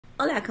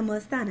Hola, ¿cómo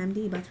están? I'm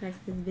Dee, about to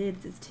react to this vid.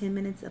 It's 10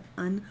 minutes of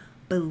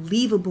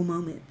unbelievable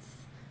moments.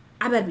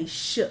 I better be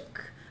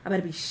shook. I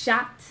better be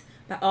shocked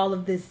by all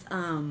of this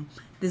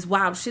this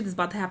wild shit that's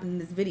about to happen in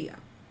this video.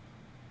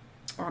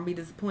 Or I'll be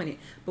disappointed.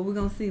 But we're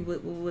going to see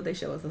what they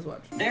show us. Let's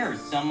watch. There are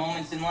some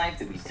moments in life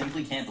that we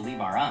simply can't believe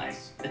our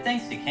eyes. But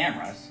thanks to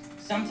cameras,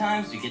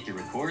 sometimes we get to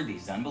record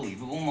these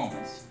unbelievable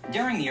moments.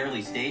 During the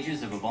early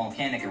stages of a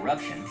volcanic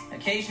eruption,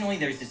 occasionally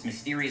there's this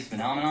mysterious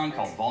phenomenon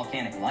called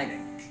volcanic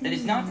lighting that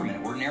is not from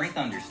an ordinary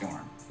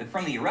thunderstorm, but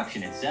from the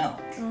eruption itself.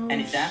 And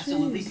it's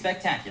absolutely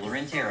spectacular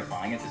and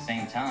terrifying at the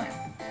same time.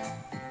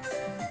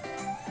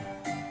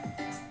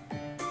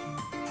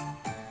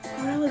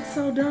 Oh, that looks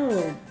so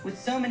dope. With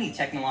so many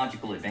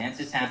technological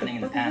advances happening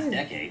in the past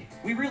decade,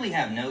 we really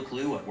have no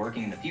clue what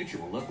working in the future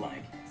will look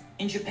like.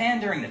 In Japan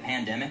during the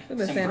pandemic,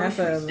 some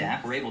grocery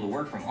staff were able to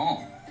work from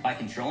home by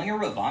controlling a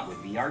robot with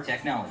VR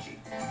technology.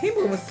 He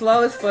moving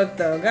slow as fuck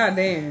though,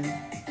 goddamn.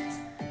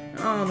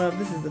 I don't know if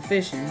this is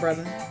efficient,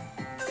 brother.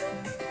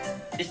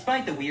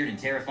 Despite the weird and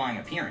terrifying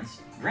appearance,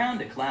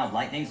 ground-to-cloud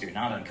lightnings are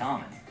not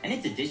uncommon, and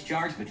it's a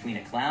discharge between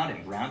a cloud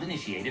and ground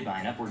initiated by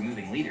an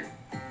upward-moving leader.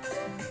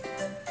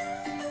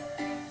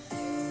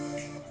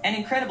 An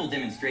incredible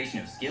demonstration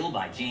of skill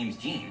by James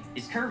Jean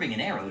is curving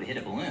an arrow to hit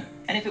a balloon.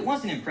 And if it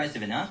wasn't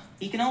impressive enough,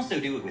 he can also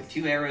do it with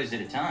 2 arrows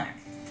at a time.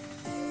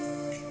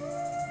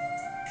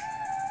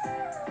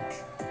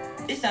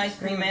 This ice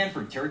cream man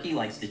from Turkey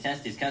likes to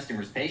test his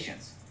customers'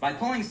 patience by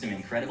pulling some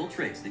incredible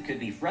tricks that could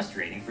be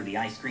frustrating for the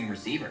ice cream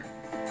receiver.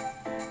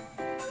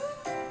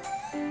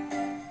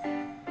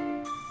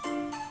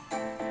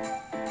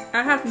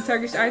 I had some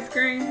Turkish ice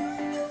cream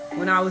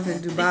when I was in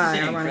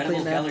Dubai. Ironically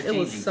enough, it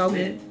was so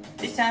good.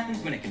 This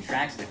happens when it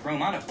contracts the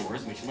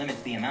chromatophores, which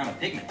limits the amount of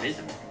pigment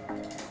visible.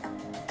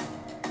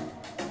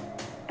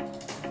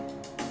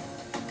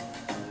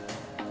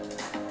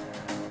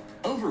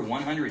 Over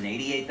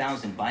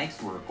 188,000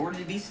 bikes were reported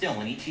to be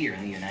stolen each year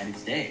in the United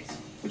States,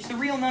 which the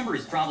real number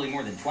is probably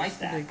more than twice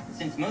that,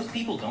 since most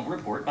people don't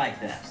report bike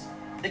thefts.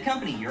 The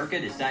company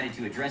Yurka decided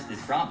to address this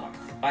problem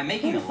by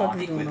making a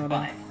lock-equipped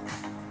bike.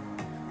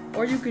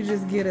 Or you could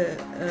just get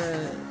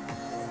a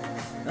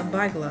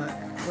bike lock,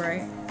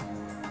 right?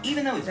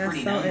 Even though it's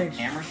pretty known that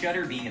camera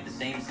shutter being at the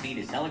same speed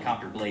as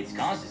helicopter blades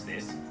causes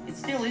this, it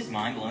still is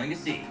mind-blowing to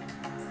see.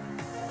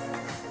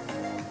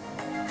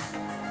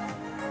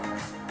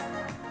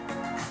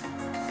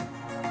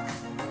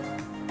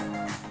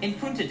 In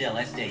Punta del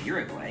Este,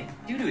 Uruguay,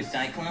 due to a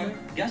cyclone,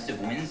 gusts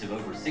of winds of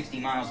over 60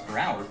 miles per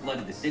hour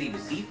flooded the city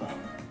with sea foam,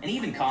 and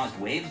even caused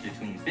waves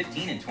between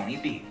 15 and 20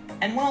 feet.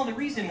 And while the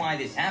reason why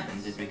this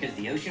happens is because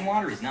the ocean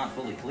water is not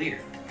fully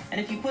clear, and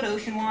if you put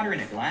ocean water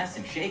in a glass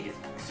and shake it,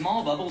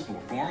 small bubbles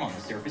will form on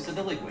the surface of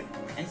the liquid,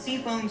 and sea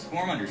foams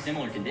form under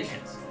similar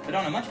conditions, but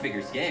on a much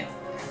bigger scale.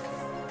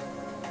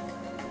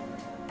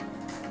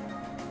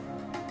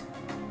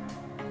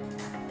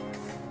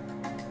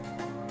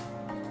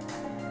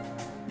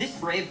 This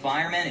brave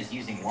fireman is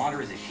using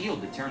water as a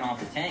shield to turn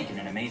off the tank in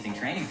an amazing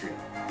training drill.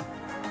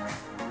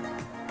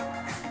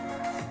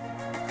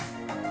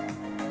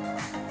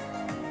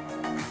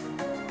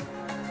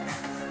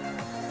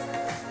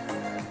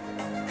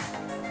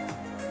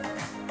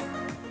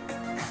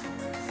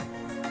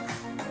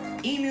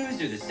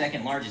 Emus are the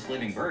second largest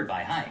living bird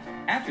by height,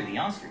 after the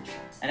ostrich.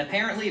 And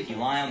apparently if you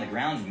lie on the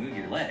ground and move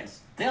your legs,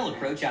 they'll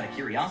approach out of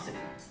curiosity.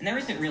 And there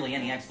isn't really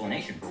any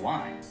explanation for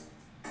why.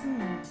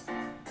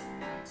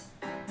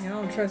 I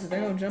don't trust it.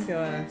 They're gonna jump your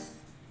ass.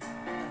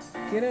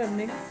 Get up,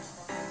 nigga.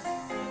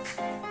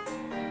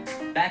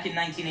 Back in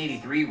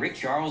 1983, Rick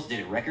Charles did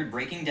a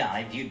record-breaking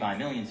dive viewed by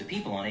millions of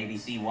people on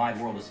ABC Wide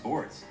World of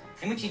Sports,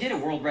 in which he did a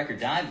world record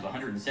dive of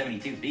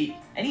 172 feet.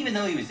 And even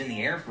though he was in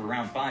the air for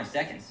around 5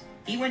 seconds,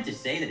 he went to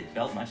say that it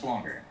felt much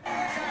longer.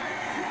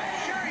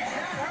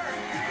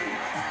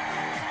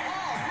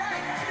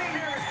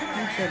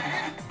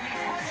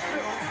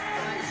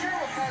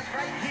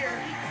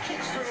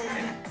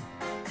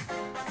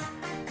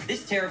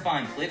 This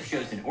terrifying clip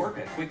shows an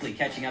orca quickly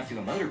catching up to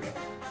a motorboat.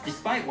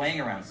 Despite weighing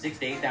around 6,000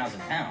 to 8,000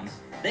 pounds,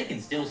 they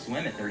can still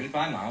swim at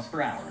 35 miles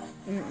per hour.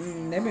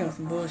 They be on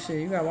some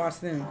bullshit. You gotta watch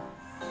them.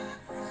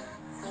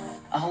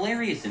 A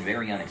hilarious and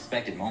very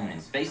unexpected moment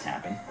in space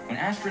happened when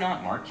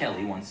astronaut Mark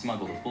Kelly once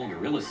smuggled a full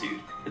gorilla suit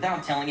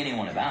without telling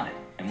anyone about it,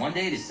 and one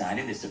day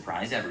decided to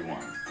surprise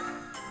everyone.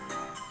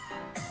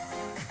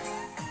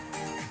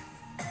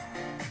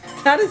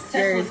 That is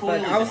scary,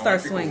 but I will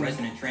start swinging.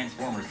 Resonant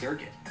transformer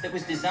circuit that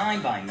was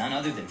designed by none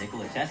other than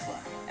Nikola Tesla.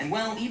 And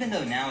well, even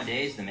though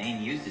nowadays the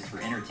main use is for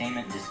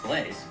entertainment and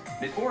displays,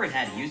 before it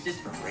had uses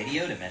from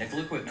radio to medical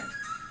equipment.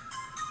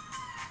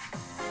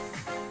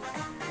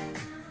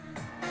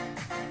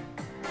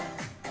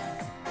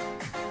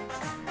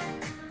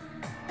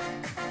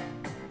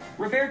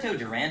 Roberto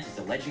Durant is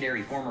a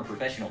legendary former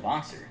professional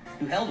boxer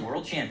who held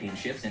world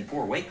championships in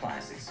 4 weight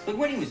classes. But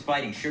when he was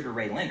fighting Sugar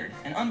Ray Leonard,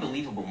 an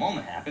unbelievable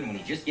moment happened when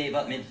he just gave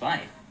up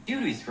mid-fight due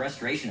to his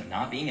frustration of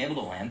not being able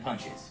to land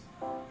punches.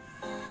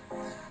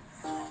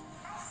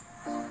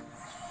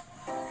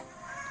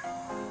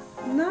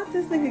 Not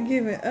this nigga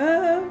giving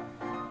up.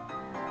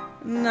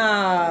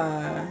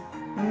 Nah.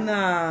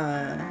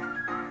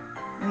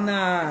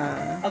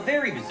 A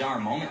very bizarre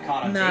moment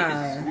caught on tape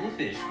as a school of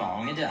fish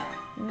following a dive.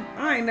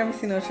 I ain't never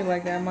seen no shit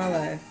like that in my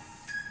life.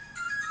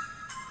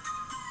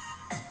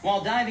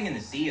 While diving in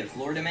the sea, a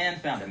Florida man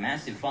found a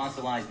massive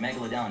fossilized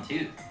megalodon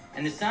tooth,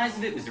 and the size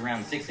of it was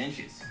around 6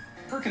 inches.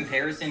 For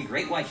comparison,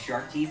 great white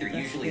shark teeth are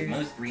usually at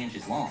most 3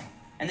 inches long,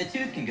 and the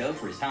tooth can go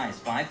for as high as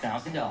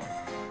 $5,000.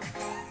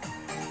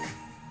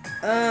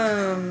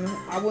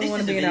 I wouldn't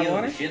want to be in that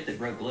water. This is a video of a ship that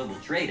broke global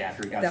trade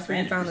after it got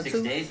stranded for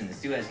 6 days in the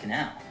Suez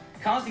Canal,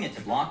 causing it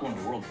to block one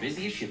of the world's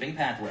busiest shipping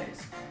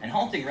pathways, and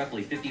halting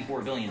roughly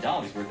 $54 billion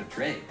worth of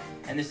trade.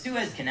 And the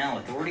Suez Canal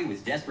Authority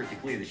was desperate to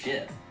clear the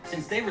ship,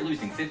 since they were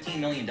losing $15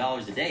 million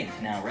a day in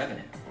canal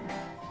revenue.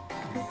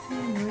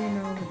 $15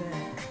 million a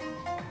day.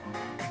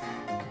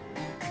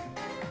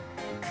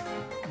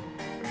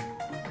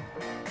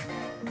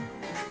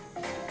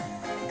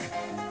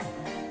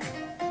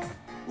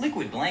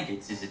 Liquid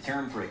blankets is a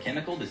term for a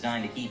chemical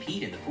designed to keep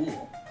heat in the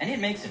pool, and it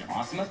makes an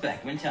awesome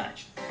effect when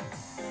touched.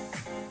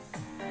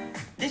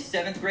 This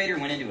 7th grader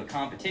went into a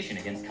competition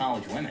against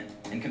college women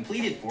and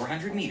completed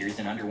 400 meters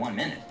in under 1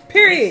 minute.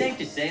 Period. It's safe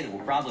to say that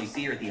we'll probably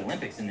see her at the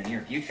Olympics in the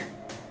near future.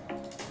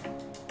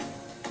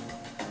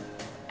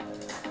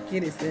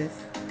 Get it, sis.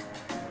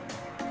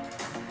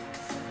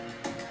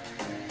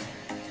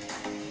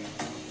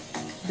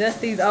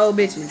 Just these old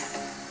bitches.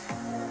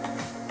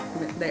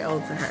 They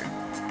old to her.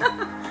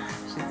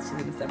 She's in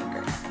the 7th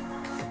grade.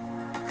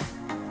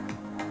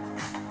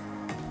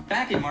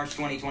 Back in March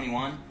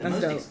 2021, the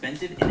most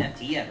expensive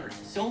NFT ever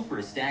sold for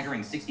a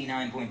staggering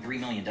 $69.3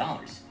 million.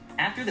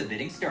 After the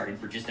bidding started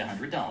for just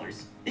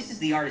 $100, this is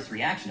the artist's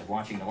reaction of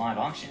watching the live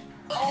auction.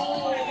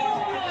 Oh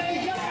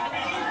my God!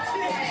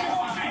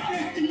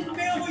 50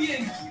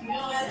 million!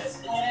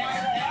 Yes! Oh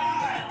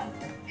my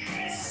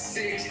God!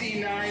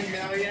 69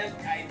 million?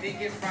 I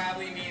think it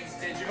probably means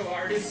digital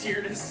art is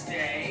here to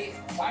stay.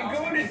 I'm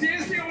going to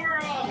Disney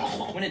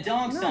World! When a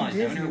dog saw his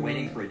owner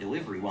waiting for a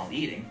delivery while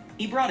eating,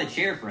 he brought a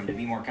chair for him to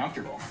be more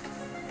comfortable.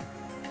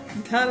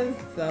 That is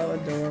so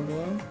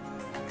adorable.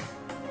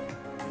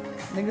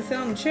 Nigga sit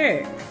on the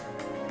chair.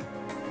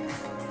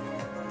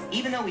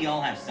 Even though we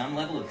all have some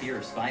level of fear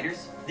of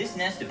spiders, this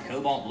nest of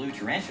cobalt blue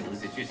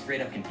tarantulas is just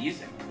straight up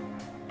confusing.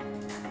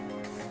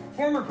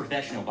 Former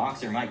professional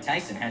boxer Mike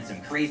Tyson had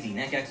some crazy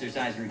neck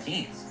exercise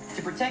routines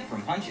to protect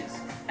from punches,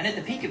 and at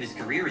the peak of his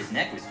career, his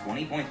neck was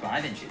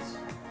 20.5 inches.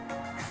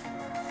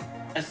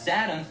 A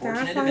sad,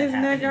 unfortunate event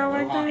happened in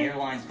Aloha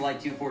Airlines Flight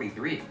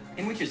 243,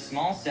 in which a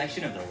small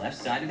section of the left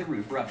side of the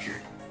roof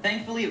ruptured.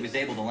 Thankfully, it was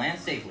able to land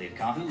safely at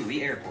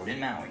Kahului Airport in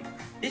Maui.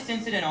 This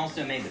incident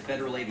also made the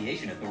Federal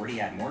Aviation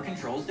Authority add more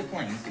controls to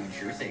planes to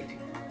ensure safety.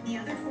 The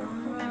other 4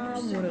 crew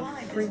members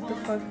survived, as well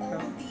as all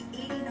of the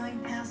 89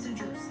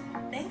 passengers,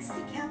 thanks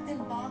to Captain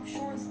Bob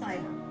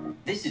Schornsteiger.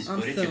 This is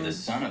footage of the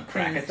son of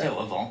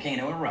Krakatoa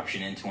volcano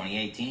eruption in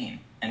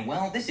 2018. And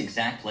well, this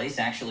exact place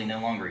actually no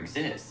longer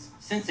exists,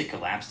 since it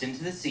collapsed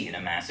into the sea in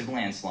a massive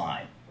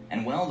landslide.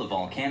 And well, the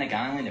volcanic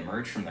island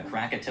emerged from the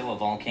Krakatoa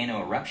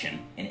volcano eruption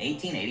in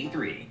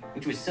 1883,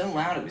 which was so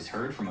loud it was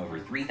heard from over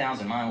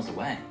 3,000 miles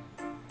away.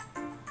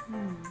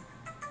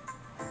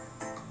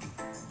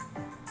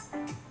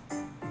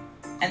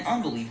 An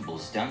unbelievable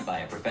stunt by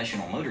a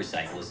professional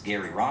motorcyclist,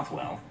 Gary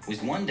Rothwell,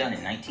 was one done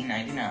in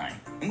 1999,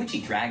 in which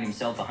he dragged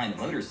himself behind a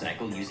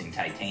motorcycle using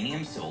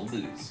titanium sole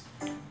boots.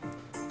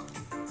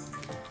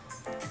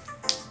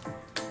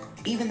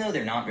 Even though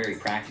they're not very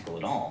practical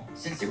at all,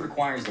 since it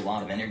requires a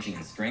lot of energy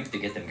and strength to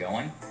get them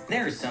going,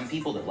 there are some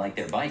people that like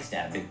their bikes to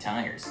have big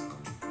tires.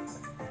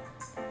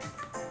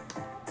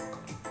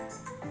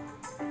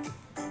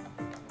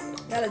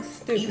 That looks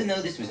stupid. Even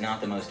though this was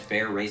not the most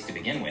fair race to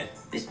begin with,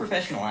 this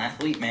professional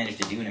athlete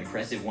managed to do an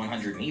impressive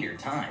 100-meter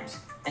times,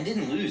 and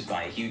didn't lose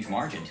by a huge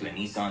margin to a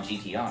Nissan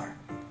GTR.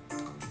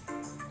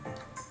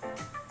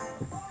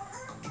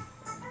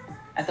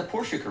 At the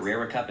Porsche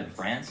Carrera Cup in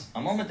France,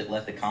 a moment that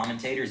left the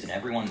commentators and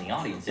everyone in the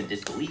audience in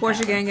disbelief.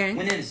 Porsche gang gang.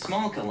 When in a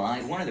small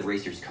collide, one of the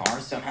racer's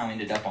cars somehow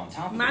ended up on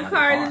top of my another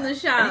car car. in the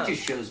shop. And it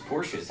just shows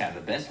Porsches have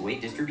the best weight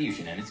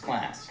distribution in its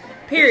class.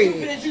 Period.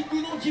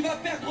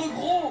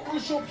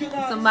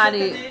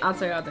 Somebody, I'll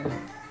tell you out there.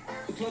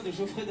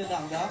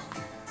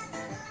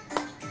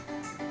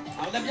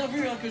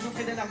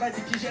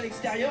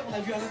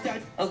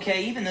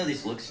 Okay, even though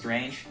this looks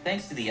strange,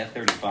 thanks to the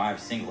F-35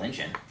 single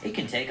engine, it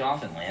can take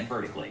off and land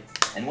vertically.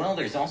 And well,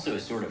 there's also a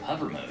sort of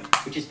hover mode,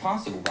 which is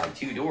possible by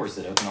 2 doors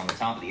that open on the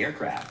top of the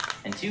aircraft,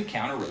 and 2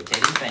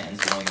 counter-rotating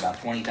fans blowing about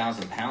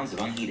 20,000 pounds of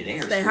unheated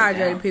air. Stay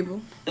hydrated,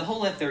 people. The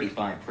whole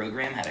F-35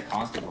 program had a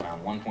cost of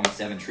around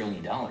 $1.7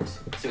 trillion,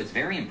 so it's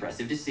very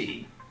impressive to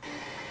see.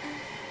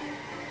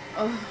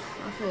 Oh,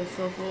 I feel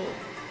so full.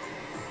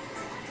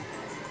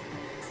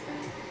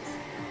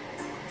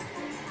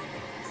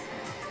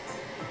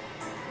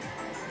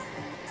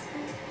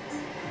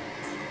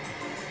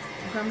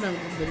 I'm done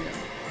with this video.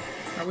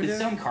 Are we With done?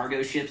 some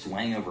cargo ships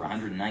weighing over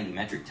 190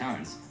 metric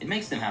tons, it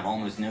makes them have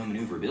almost no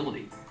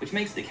maneuverability, which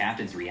makes the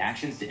captain's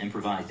reactions to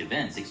improvised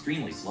events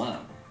extremely slow.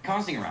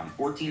 causing around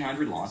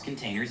 1,400 lost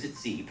containers at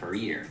sea per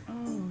year.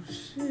 Oh,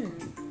 shit.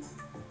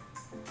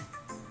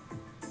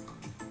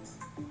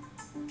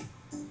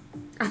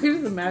 I can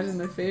just imagine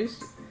the fish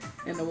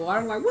in the water.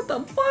 I'm like, what the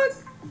fuck?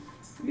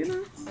 You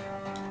know?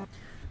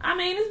 I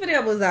mean, this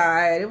video was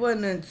alright. It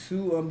wasn't nothing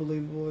too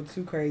unbelievable or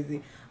too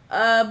crazy.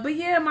 But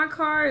yeah, my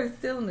car is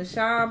still in the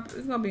shop.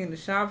 It's gonna be in the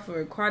shop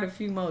for quite a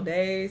few more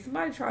days.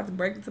 Somebody tried to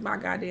break into my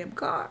goddamn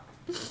car.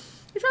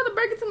 They tried to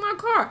break into my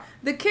car.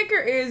 The kicker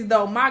is,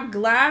 though, my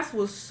glass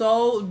was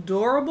so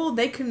durable,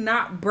 they could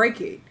not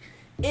break it.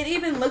 It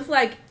even looks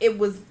like it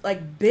was,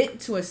 like, bent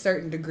to a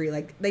certain degree.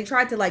 Like, they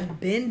tried to, like,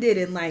 bend it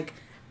and, like,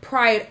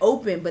 pry it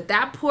open. But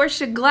that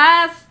Porsche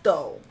glass,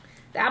 though.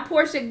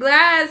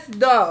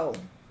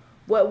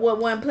 What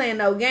wasn't playing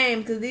no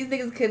games, because these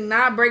niggas could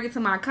not break into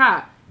my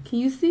car. Can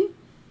you see?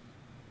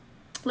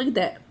 Look at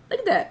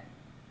that.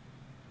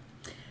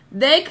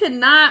 They could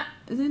not.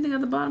 Is anything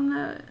at the bottom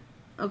of that?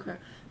 Okay.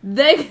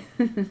 I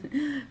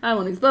don't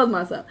want to expose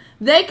myself.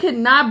 They could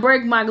not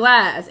break my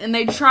glass, and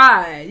they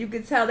tried. You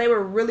could tell they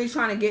were really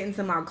trying to get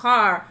into my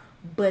car,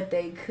 but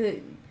they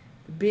couldn't.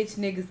 Bitch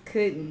niggas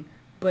couldn't.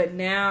 But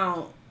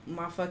now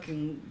my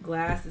fucking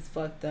glass is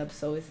fucked up,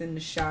 so it's in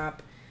the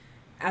shop.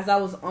 As I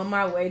was on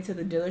my way to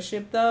the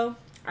dealership, though,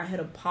 I hit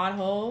a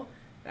pothole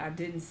that I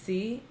didn't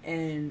see,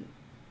 and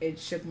it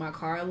shook my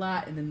car a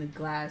lot, and then the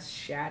glass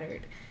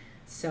shattered.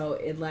 So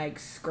it, like,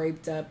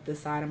 scraped up the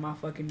side of my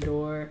fucking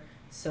door.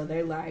 So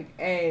they like,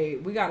 hey,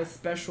 we got to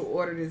special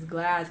order this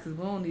glass because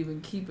we don't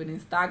even keep it in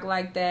stock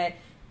like that.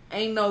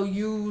 Ain't no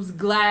used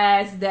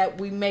glass that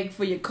we make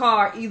for your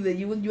car either.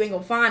 You ain't going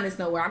to find this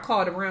nowhere. I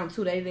called around,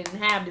 too. They didn't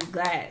have this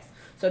glass.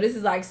 So this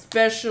is, like,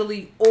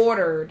 specially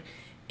ordered.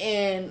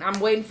 And I'm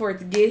waiting for it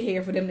to get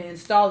here for them to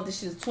install it. This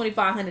shit is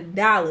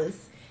 $2,500.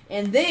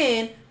 And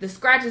then the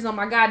scratches on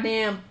my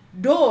goddamn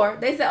door,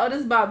 they said, oh, this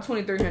is about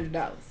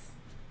 $2,300.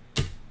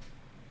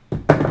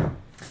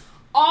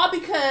 All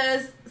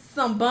because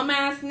some bum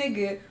ass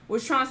nigga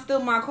was trying to steal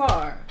my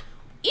car.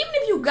 Even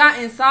if you got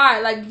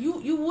inside, like,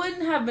 you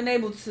wouldn't have been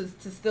able to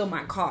steal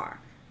my car.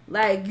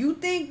 Like, you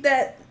think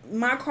that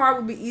my car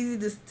would be easy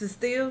to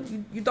steal?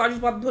 You thought you was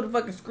about to put a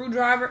fucking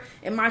screwdriver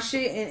in my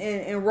shit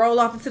and roll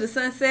off into the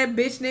sunset,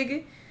 bitch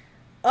nigga?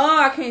 Oh,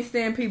 I can't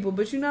stand people.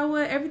 But you know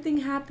what? Everything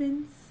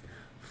happens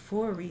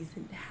for a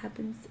reason. It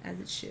happens as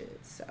it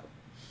should. So,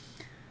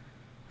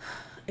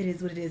 it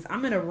is what it is.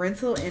 I'm in a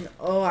rental and,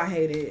 oh, I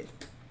hate it.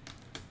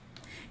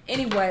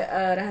 Anyway,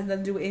 that has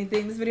nothing to do with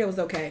anything. This video was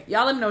okay.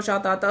 Y'all let me know what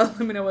y'all thought, though. Let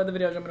me know what other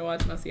videos you want me to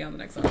watch, and I'll see y'all on the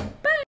next one.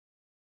 Bye.